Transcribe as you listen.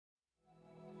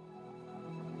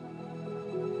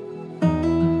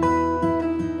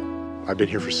I've been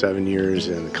here for 7 years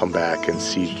and come back and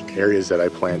see areas that I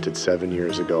planted 7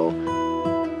 years ago.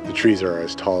 The trees are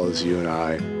as tall as you and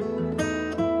I.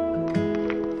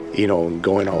 You know,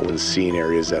 going out and seeing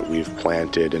areas that we've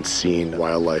planted and seeing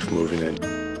wildlife moving in,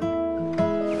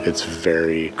 it's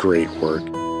very great work.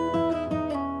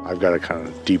 I've got a kind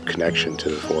of deep connection to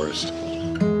the forest.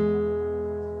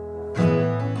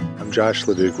 I'm Josh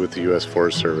Leuc with the U.S.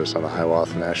 Forest Service on the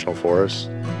Hiawatha National Forest.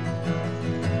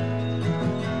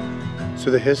 So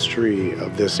the history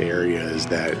of this area is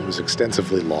that it was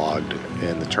extensively logged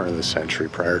in the turn of the century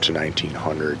prior to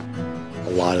 1900.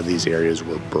 A lot of these areas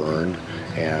were burned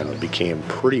and became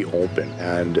pretty open.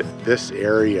 And this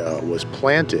area was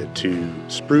planted to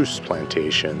spruce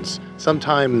plantations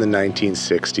sometime in the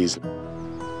 1960s.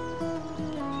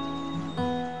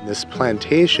 This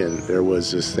plantation, there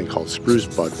was this thing called Spruce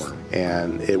Budworm,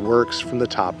 and it works from the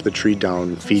top of the tree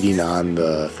down, feeding on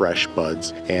the fresh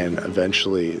buds and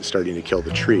eventually starting to kill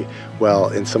the tree. Well,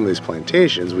 in some of these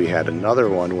plantations, we had another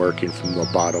one working from the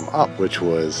bottom up, which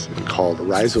was called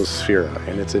Rhizosphera,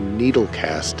 and it's a needle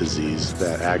cast disease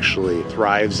that actually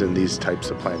thrives in these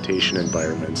types of plantation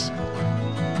environments.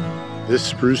 This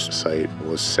spruce site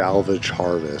was salvage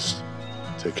harvest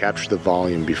to capture the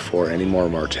volume before any more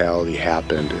mortality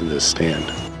happened in this stand.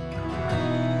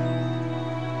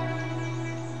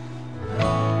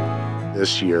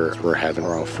 This year, we're having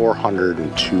around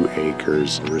 402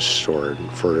 acres restored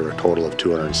for a total of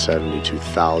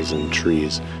 272,000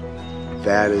 trees.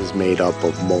 That is made up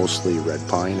of mostly red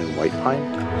pine and white pine,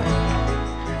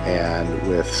 and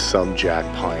with some jack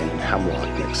pine and hemlock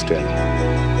mixed in.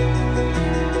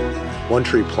 One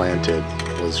tree planted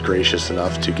was gracious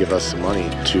enough to give us some money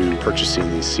to purchasing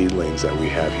these seedlings that we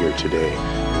have here today.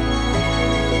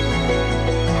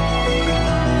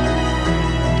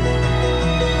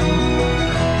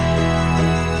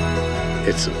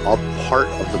 It's a part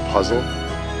of the puzzle.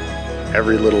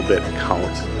 Every little bit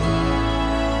counts.